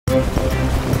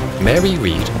Mary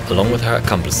Read, along with her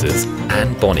accomplices,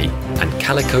 Anne Bonny and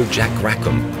Calico Jack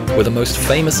Rackham, were the most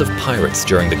famous of pirates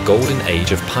during the golden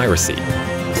age of piracy.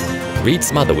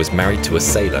 Read's mother was married to a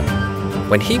sailor.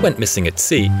 When he went missing at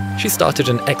sea, she started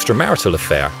an extramarital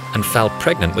affair and fell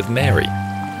pregnant with Mary.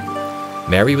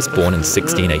 Mary was born in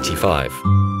 1685.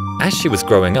 As she was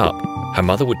growing up, her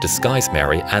mother would disguise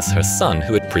Mary as her son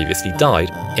who had previously died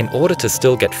in order to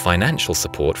still get financial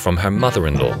support from her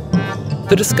mother-in-law.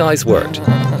 The disguise worked,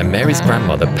 and Mary's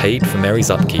grandmother paid for Mary's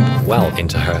upkeep well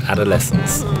into her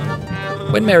adolescence.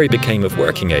 When Mary became of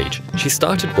working age, she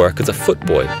started work as a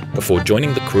footboy before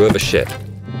joining the crew of a ship.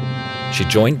 She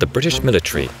joined the British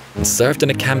military and served in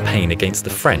a campaign against the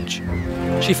French.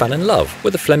 She fell in love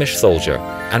with a Flemish soldier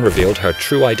and revealed her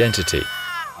true identity.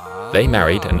 They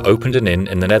married and opened an inn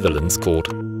in the Netherlands called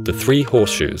the Three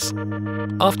Horseshoes.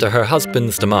 After her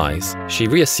husband's demise, she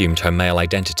reassumed her male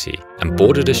identity and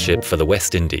boarded a ship for the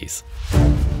West Indies.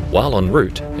 While en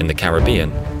route in the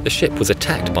Caribbean, the ship was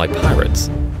attacked by pirates.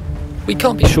 We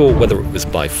can't be sure whether it was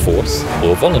by force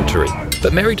or voluntary,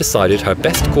 but Mary decided her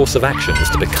best course of action was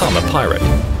to become a pirate.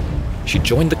 She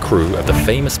joined the crew of the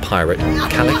famous pirate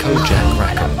Calico Jack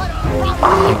Rackham.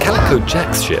 On Calico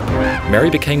Jack's ship, Mary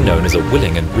became known as a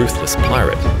willing and ruthless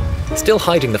pirate. Still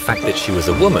hiding the fact that she was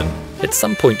a woman, at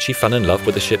some point she fell in love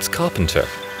with the ship's carpenter.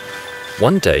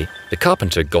 One day, the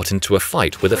carpenter got into a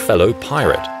fight with a fellow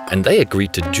pirate, and they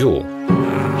agreed to duel.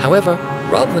 However,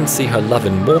 rather than see her love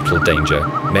in mortal danger,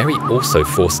 Mary also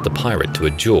forced the pirate to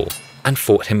a duel, and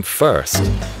fought him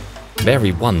first.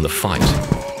 Mary won the fight.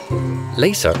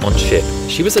 Later on ship,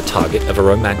 she was a target of a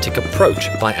romantic approach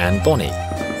by Anne Bonny.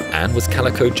 Anne was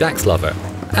Calico Jack's lover,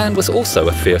 and was also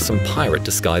a fearsome pirate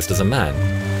disguised as a man.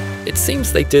 It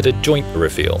seems they did a joint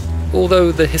reveal,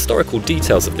 although the historical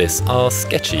details of this are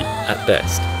sketchy at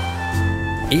best.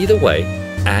 Either way,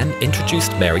 Anne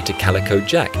introduced Mary to Calico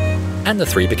Jack, and the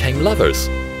three became lovers.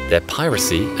 Their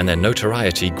piracy and their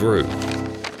notoriety grew.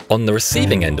 On the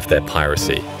receiving end of their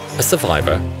piracy, a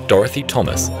survivor, Dorothy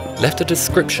Thomas, left a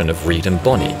description of Read and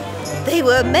Bonny. They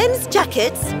wore men's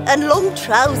jackets and long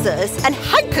trousers and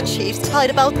handkerchiefs tied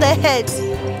about their heads.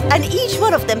 And each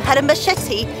one of them had a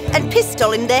machete and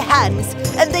pistol in their hands,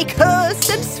 and they cursed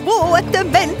and swore at the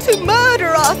men to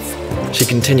murder us. She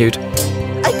continued,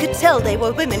 I could tell they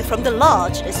were women from the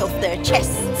largeness of their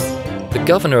chests. The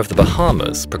governor of the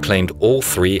Bahamas proclaimed all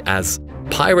three as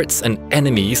pirates and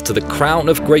enemies to the crown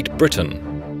of Great Britain.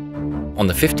 On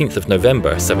the 15th of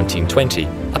November 1720,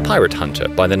 a pirate hunter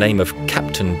by the name of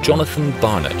Captain Jonathan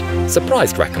Barnett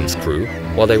surprised Rackham's crew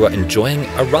while they were enjoying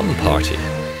a rum party.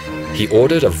 He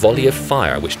ordered a volley of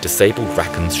fire which disabled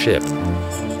Rackham's ship.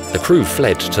 The crew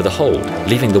fled to the hold,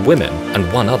 leaving the women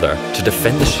and one other to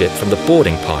defend the ship from the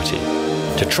boarding party.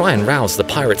 To try and rouse the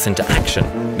pirates into action,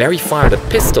 Mary fired a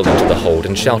pistol into the hold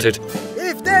and shouted,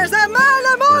 If there's a man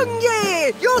among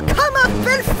ye, you'll come up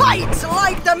and fight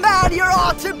like the man you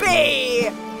ought to be!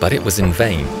 But it was in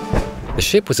vain. The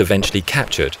ship was eventually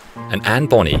captured, and Anne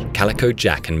Bonny, Calico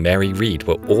Jack and Mary Read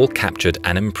were all captured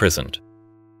and imprisoned.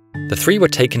 The three were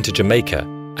taken to Jamaica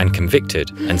and convicted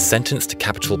and sentenced to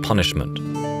capital punishment.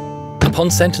 Upon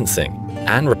sentencing,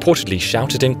 Anne reportedly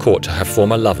shouted in court to her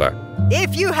former lover,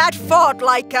 If you had fought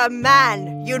like a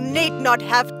man, you need not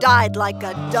have died like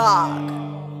a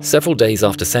dog. Several days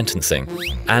after sentencing,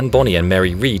 Anne Bonny and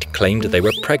Mary Read claimed they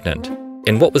were pregnant,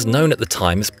 in what was known at the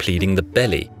time as pleading the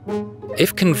belly.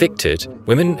 If convicted,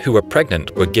 women who were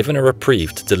pregnant were given a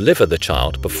reprieve to deliver the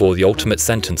child before the ultimate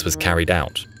sentence was carried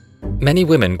out. Many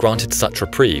women granted such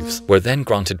reprieves were then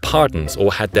granted pardons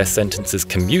or had their sentences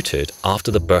commuted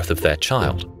after the birth of their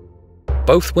child.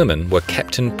 Both women were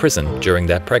kept in prison during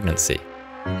their pregnancy.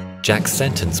 Jack's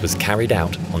sentence was carried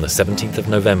out on the 17th of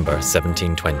November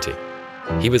 1720.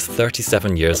 He was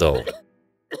 37 years old.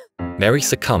 Mary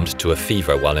succumbed to a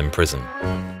fever while in prison.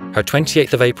 Her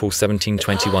 28th of April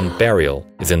 1721 burial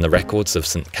is in the records of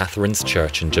St. Catherine's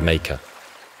Church in Jamaica.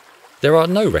 There are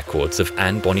no records of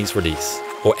Anne Bonny's release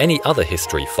or any other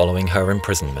history following her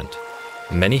imprisonment.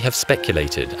 Many have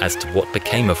speculated as to what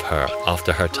became of her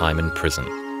after her time in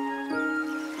prison.